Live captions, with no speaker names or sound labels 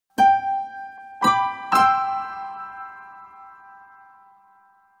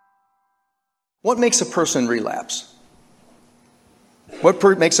What makes a person relapse?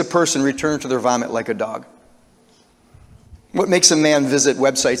 What makes a person return to their vomit like a dog? What makes a man visit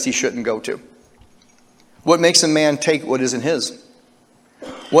websites he shouldn't go to? What makes a man take what isn't his?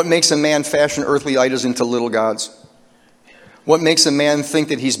 What makes a man fashion earthly idols into little gods? What makes a man think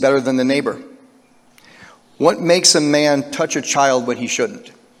that he's better than the neighbor? What makes a man touch a child when he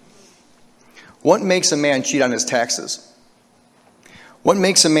shouldn't? What makes a man cheat on his taxes? What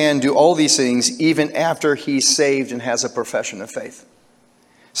makes a man do all these things even after he's saved and has a profession of faith?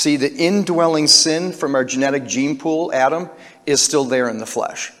 See, the indwelling sin from our genetic gene pool, Adam, is still there in the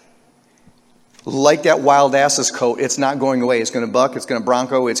flesh. Like that wild ass's coat, it's not going away. It's going to buck, it's going to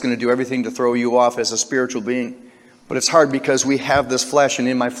bronco, it's going to do everything to throw you off as a spiritual being. But it's hard because we have this flesh, and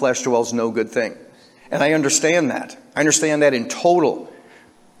in my flesh dwells no good thing. And I understand that. I understand that in total.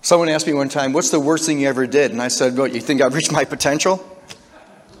 Someone asked me one time, what's the worst thing you ever did? And I said, what, you think I've reached my potential?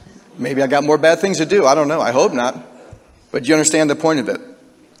 Maybe I got more bad things to do. I don't know. I hope not. But you understand the point of it.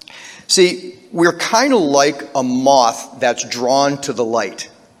 See, we're kind of like a moth that's drawn to the light.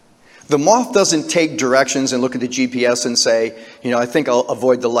 The moth doesn't take directions and look at the GPS and say, I think I'll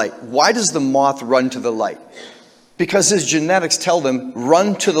avoid the light. Why does the moth run to the light? Because his genetics tell them,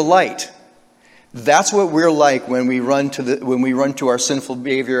 run to the light. That's what we're like when we run to our sinful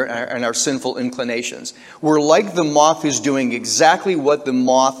behavior and our sinful inclinations. We're like the moth who's doing exactly what the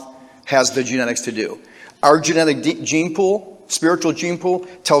moth has the genetics to do. Our genetic gene pool, spiritual gene pool,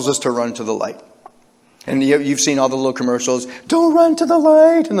 tells us to run to the light. And you've seen all the little commercials, don't run to the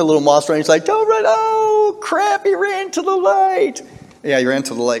light. And the little moth runner's like, don't run, oh crap, he ran to the light. Yeah, you ran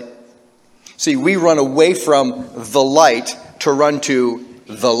to the light. See, we run away from the light to run to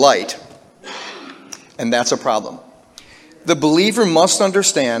the light. And that's a problem. The believer must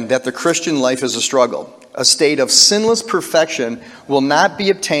understand that the Christian life is a struggle. A state of sinless perfection will not be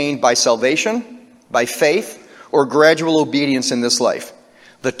obtained by salvation, by faith, or gradual obedience in this life.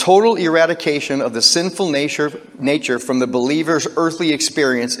 The total eradication of the sinful nature from the believer's earthly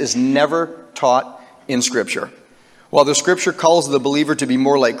experience is never taught in Scripture. While the Scripture calls the believer to be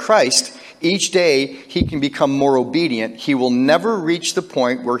more like Christ, each day he can become more obedient. He will never reach the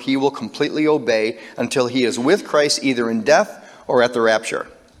point where he will completely obey until he is with Christ either in death or at the rapture.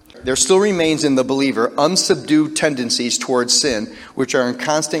 There still remains in the believer unsubdued tendencies towards sin, which are in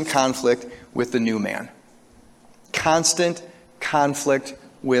constant conflict with the new man. Constant conflict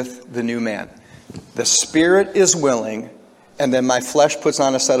with the new man. The spirit is willing, and then my flesh puts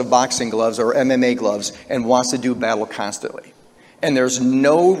on a set of boxing gloves or MMA gloves and wants to do battle constantly. And there's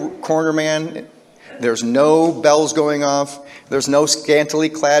no corner man, there's no bells going off, there's no scantily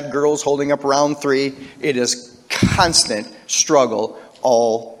clad girls holding up round 3. It is constant struggle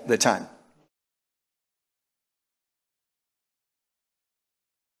all the time.